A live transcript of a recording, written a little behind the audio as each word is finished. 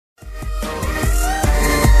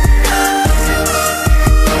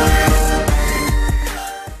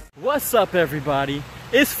What's up, everybody?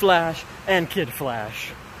 It's Flash and Kid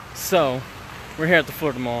Flash. So, we're here at the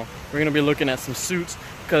Florida Mall. We're gonna be looking at some suits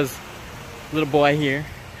because little boy here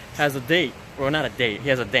has a date. Well, not a date, he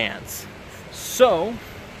has a dance. So,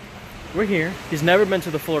 we're here. He's never been to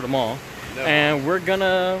the Florida Mall. No. And we're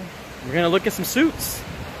gonna look at some suits.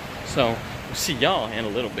 So, we'll see y'all in a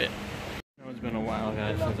little bit. I know it's been a while,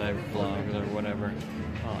 guys, since I vlogged or whatever.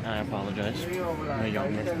 And I apologize. I know y'all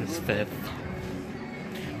missed this fifth.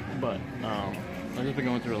 But I've just been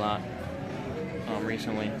going through a lot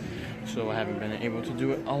recently, so I haven't been able to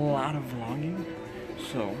do a lot of vlogging.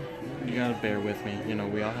 So you gotta bear with me. You know,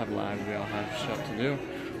 we all have lives, we all have stuff to do.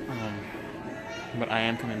 But I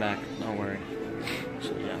am coming back. Don't worry.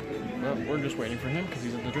 So yeah, well, we're just waiting for him because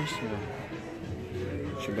he's in the dressing room.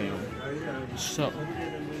 Shabam. So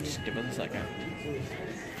just give us a second.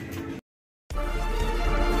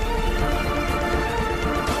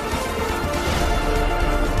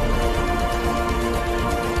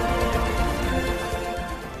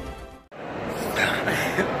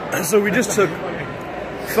 So we just took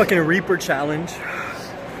fucking Reaper challenge.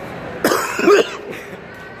 That's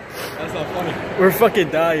not funny. We're fucking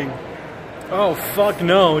dying. Oh fuck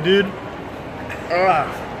no, dude.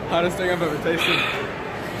 Hottest thing I've ever tasted.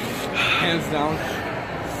 Hands down.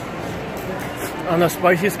 On the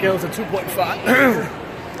spicy scale, it's a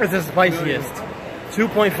 2.5. It's the spiciest.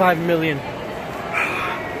 2.5 million.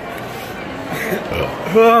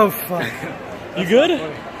 Oh fuck. You good?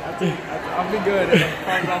 I'll be good in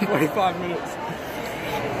probably about 45 minutes.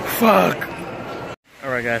 Fuck.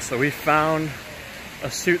 Alright guys, so we found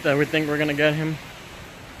a suit that we think we're gonna get him.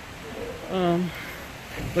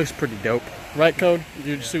 Looks pretty dope. Right, Code?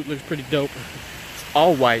 Your suit looks pretty dope. It's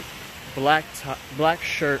all white. Black top, black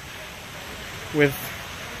shirt with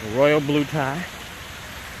royal blue tie.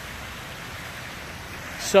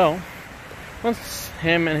 So, once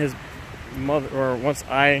him and his mother, or once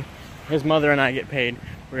his mother and I get paid,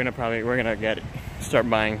 we're gonna start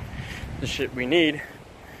buying the shit we need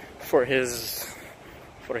for his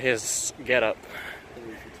get up.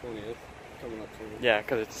 Yeah,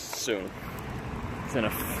 because it's soon. It's in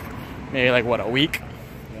maybe like what, a week?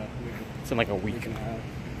 Yeah, it's in like a week and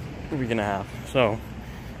a half. So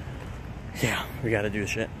yeah, we gotta do the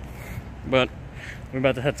shit. But we're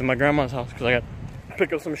about to head to my grandma's house because I got to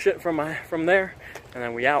pick up some shit from there, and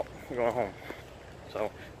then we out. We're going home.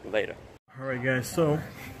 So later. Alright guys, so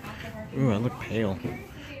ooh, I look pale.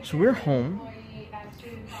 So we're home.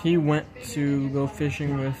 He went to go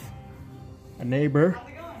fishing with a neighbor.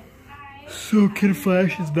 So Kid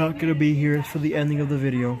Flash is not gonna be here for the ending of the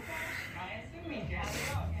video.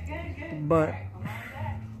 But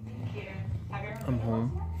I'm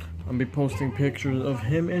home. I'll be posting pictures of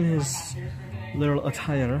him in his little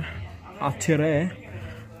attire. And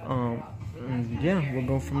yeah, we'll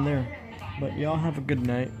go from there. But y'all have a good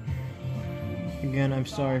night. Again, I'm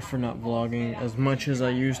sorry for not vlogging as much as I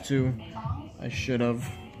used to. I should have.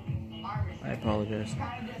 I apologize.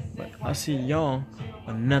 But I'll see y'all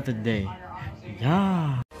another day.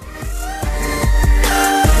 Yeah.